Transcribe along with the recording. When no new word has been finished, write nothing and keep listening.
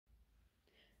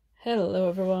Hello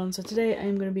everyone, so today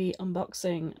I'm going to be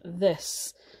unboxing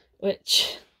this,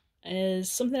 which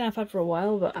is something I've had for a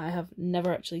while but I have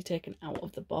never actually taken out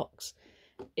of the box.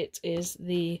 It is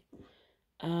the,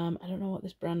 I don't know what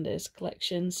this brand is,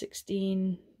 Collection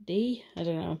 16D? I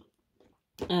don't know.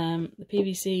 The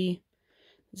PVC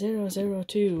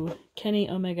 002 Kenny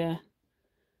Omega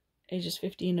ages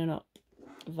 15 and up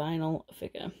vinyl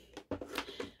figure.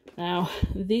 Now,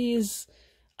 these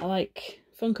are like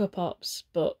Funko Pops,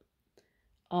 but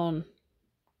on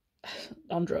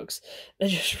drugs. They're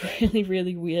just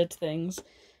really weird things.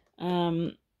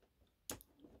 They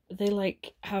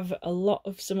like have a lot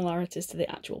of similarities to the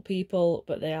actual people,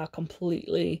 but they are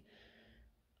completely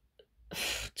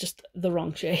just the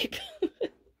wrong shape.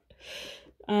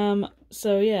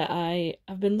 So yeah,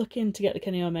 I've been looking to get the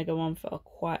Kenny Omega one for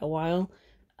quite a while,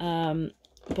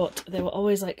 but they were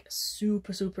always like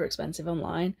super expensive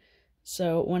online.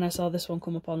 So when I saw this one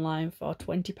come up online for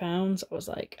 £20, I was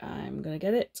like, I'm gonna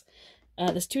get it.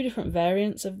 There's two different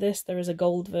variants of this. There is a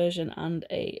gold version and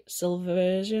a silver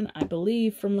version. I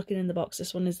believe from looking in the box,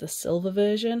 this one is the silver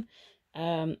version.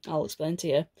 I'll explain to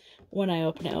you when I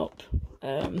open it up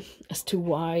as to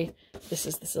why this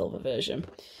is the silver version.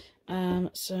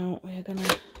 So we're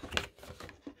gonna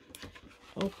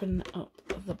open up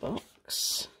the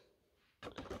box.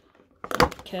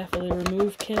 Carefully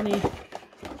remove Kenny,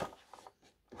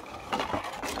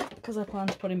 because I plan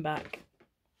to put him back.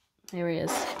 Here he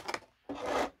is.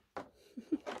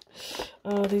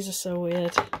 Oh, these are so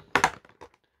weird.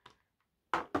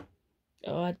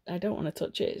 Oh, I don't want to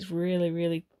touch it. It's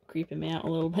really creeping me out a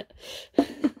little bit.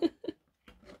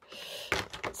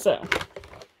 So,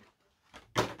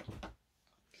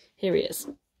 here he is.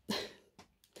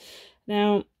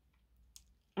 Now,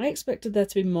 I expected there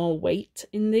to be more weight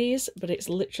in these, but it's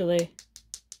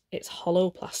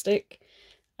hollow plastic.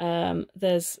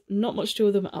 There's not much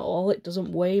to them at all. It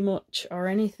doesn't weigh much or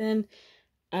anything.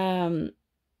 I'm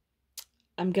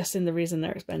guessing the reason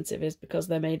they're expensive is because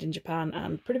they're made in Japan,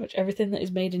 and pretty much everything that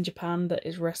is made in Japan that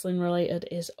is wrestling related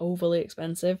is overly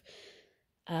expensive.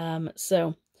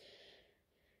 So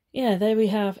yeah, there we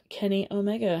have Kenny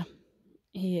Omega.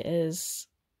 He is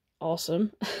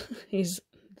awesome. He's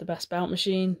the best bout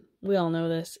machine. We all know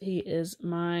this. He is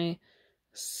my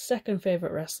second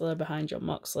favourite wrestler behind John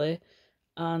Moxley.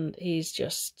 And he's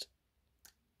just,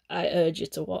 I urge you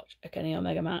to watch a Kenny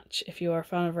Omega match if you are a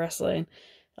fan of wrestling.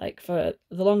 Like, for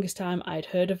the longest time I'd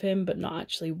heard of him but not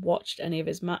actually watched any of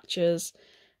his matches.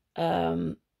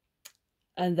 And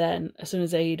then as soon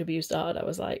as AEW started, I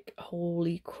was like,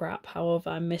 holy crap, how have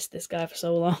I missed this guy for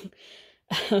so long?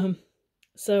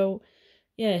 So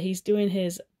yeah, he's doing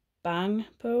his bang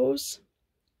pose.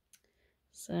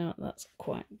 So that's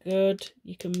quite good.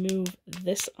 You can move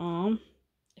this arm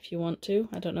if you want to.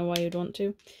 I don't know why you'd want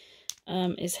to.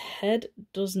 His head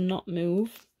does not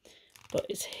move, but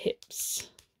his hips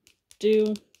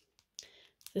do.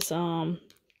 This arm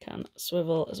can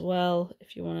swivel as well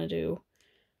if you want to do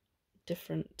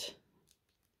different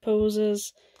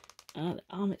poses. The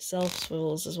arm itself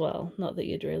swivels as well. Not that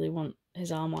you'd really want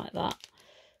his arm like that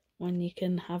when you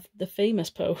can have the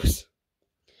famous pose.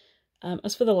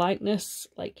 As for the likeness,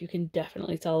 like, you can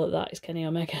definitely tell that that is Kenny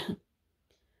Omega.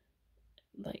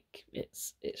 Like,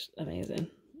 it's amazing.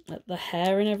 Like, the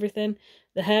hair and everything.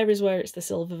 The hair is where it's the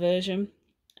silver version,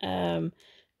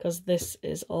 because this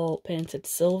is all painted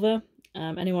silver.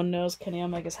 Anyone knows Kenny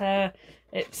Omega's hair,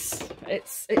 it's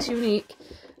unique.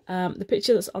 The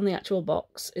picture that's on the actual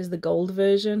box is the gold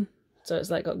version, so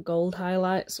it's like got gold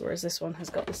highlights, whereas this one has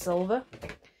got the silver.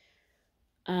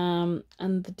 And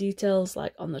the details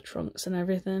like on the trunks and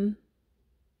everything.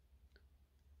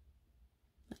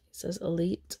 It says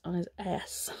Elite on his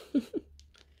S.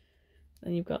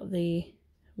 Then you've got the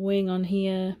wing on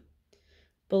here,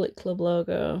 Bullet Club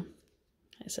logo.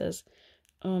 It says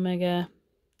Omega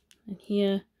in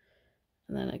here,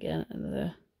 and then again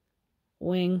another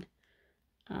wing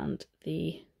and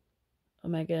the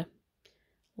Omega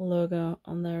logo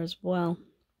on there as well.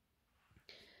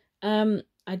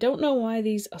 I don't know why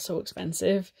these are so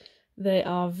expensive. They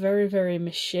are very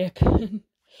misshapen.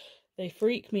 They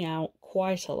freak me out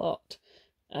quite a lot.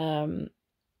 But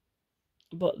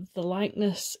the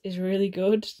likeness is really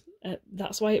good.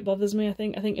 That's why it bothers me, I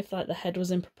think. I think if like the head was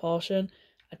in proportion,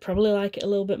 I'd probably like it a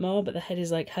little bit more, but the head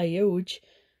is like huge.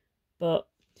 But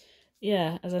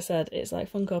yeah, as I said, it's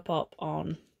like Funko Pop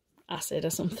on acid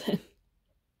or something.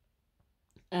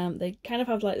 They kind of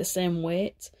have like the same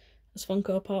weight as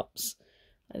Funko Pops.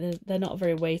 They're not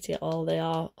very weighty at all. They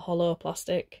are hollow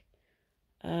plastic.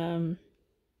 Yeah,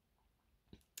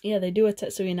 they do a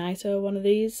Tetsuya Naito one of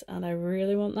these, and I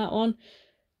really want that one.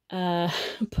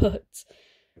 But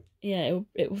yeah,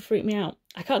 it would freak me out.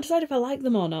 I can't decide if I like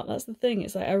them or not. That's the thing.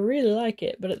 It's like I really like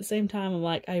it, but at the same time, I'm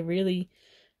like I really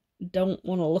don't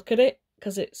want to look at it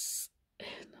because it's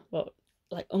what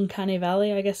like Uncanny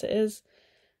Valley, I guess it is.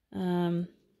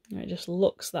 It just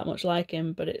looks that much like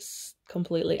him, but it's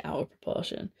completely out of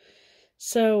proportion.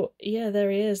 So yeah,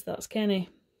 there he is. That's Kenny.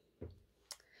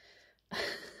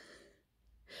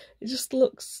 It just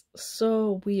looks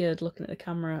so weird looking at the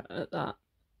camera at that.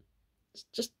 It's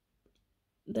just,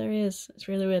 there he is. It's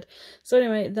really weird. So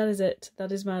anyway, that is it.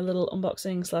 That is my little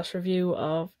unboxing / review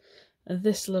of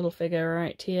this little figure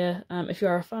right here. If you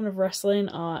are a fan of wrestling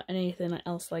or anything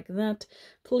else like that,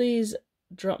 please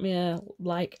drop me a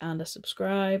like and a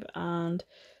subscribe, and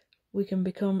we can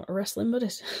become wrestling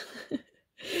buddies.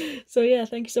 So yeah,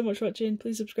 thank you so much for watching.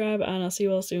 Please subscribe, and I'll see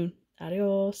you all soon.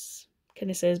 Adios.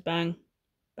 Kenny says bang.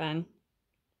 Bang.